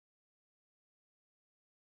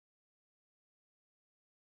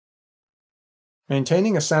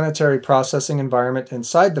Maintaining a sanitary processing environment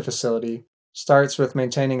inside the facility starts with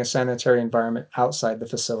maintaining a sanitary environment outside the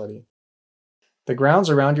facility. The grounds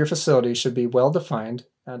around your facility should be well defined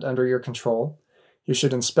and under your control. You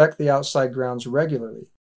should inspect the outside grounds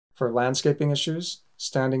regularly for landscaping issues,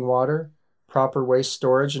 standing water, proper waste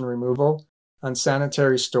storage and removal,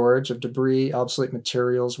 unsanitary storage of debris, obsolete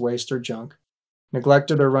materials, waste, or junk,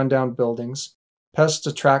 neglected or rundown buildings, pest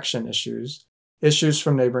attraction issues, issues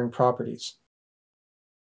from neighboring properties.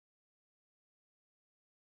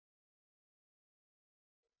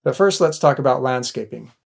 But first, let's talk about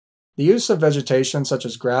landscaping. The use of vegetation such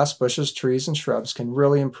as grass, bushes, trees, and shrubs can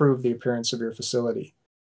really improve the appearance of your facility,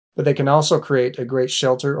 but they can also create a great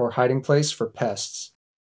shelter or hiding place for pests.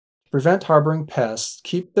 To prevent harboring pests,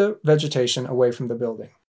 keep the vegetation away from the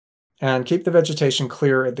building, and keep the vegetation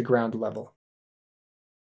clear at the ground level.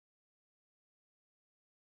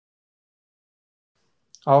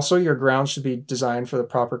 Also, your grounds should be designed for the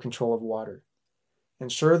proper control of water.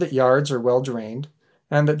 Ensure that yards are well drained,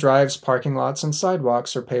 and that drives, parking lots, and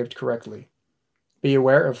sidewalks are paved correctly. Be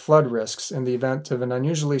aware of flood risks in the event of an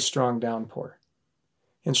unusually strong downpour.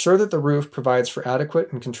 Ensure that the roof provides for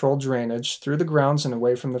adequate and controlled drainage through the grounds and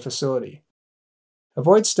away from the facility.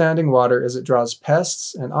 Avoid standing water as it draws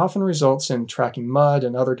pests and often results in tracking mud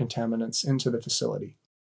and other contaminants into the facility.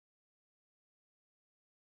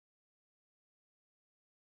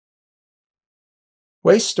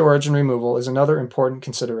 Waste storage and removal is another important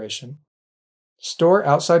consideration. Store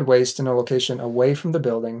outside waste in a location away from the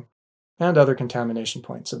building and other contamination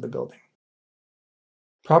points of the building.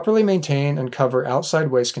 Properly maintain and cover outside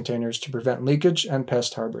waste containers to prevent leakage and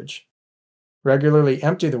pest harborage. Regularly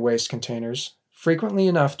empty the waste containers, frequently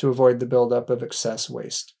enough to avoid the buildup of excess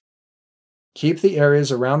waste. Keep the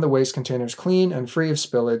areas around the waste containers clean and free of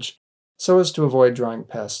spillage so as to avoid drawing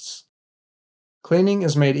pests. Cleaning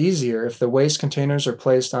is made easier if the waste containers are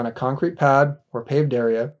placed on a concrete pad or paved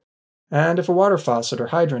area, and if a water faucet or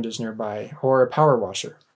hydrant is nearby, or a power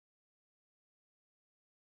washer.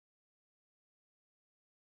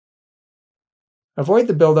 Avoid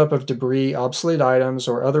the buildup of debris, obsolete items,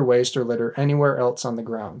 or other waste or litter anywhere else on the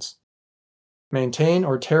grounds. Maintain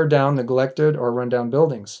or tear down neglected or rundown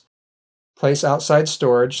buildings. Place outside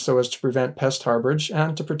storage so as to prevent pest harborage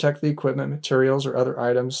and to protect the equipment, materials, or other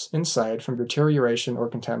items inside from deterioration or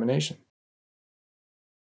contamination.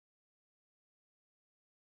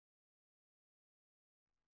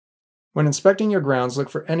 When inspecting your grounds, look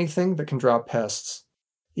for anything that can draw pests.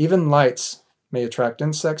 Even lights may attract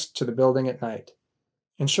insects to the building at night.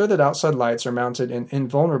 Ensure that outside lights are mounted in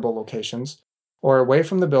invulnerable locations or away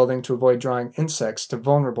from the building to avoid drawing insects to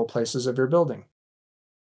vulnerable places of your building.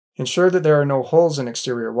 Ensure that there are no holes in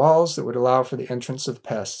exterior walls that would allow for the entrance of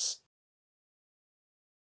pests.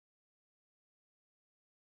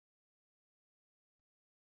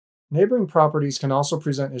 Neighboring properties can also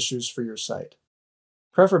present issues for your site.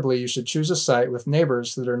 Preferably, you should choose a site with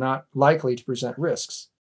neighbors that are not likely to present risks.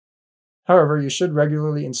 However, you should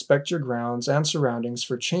regularly inspect your grounds and surroundings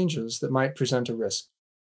for changes that might present a risk.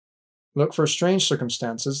 Look for strange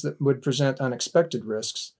circumstances that would present unexpected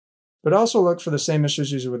risks, but also look for the same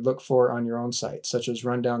issues you would look for on your own site, such as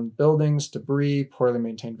rundown buildings, debris, poorly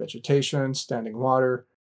maintained vegetation, standing water.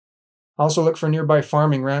 Also look for nearby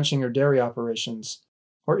farming, ranching, or dairy operations,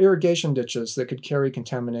 or irrigation ditches that could carry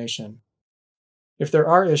contamination. If there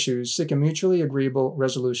are issues, seek a mutually agreeable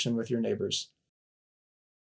resolution with your neighbors.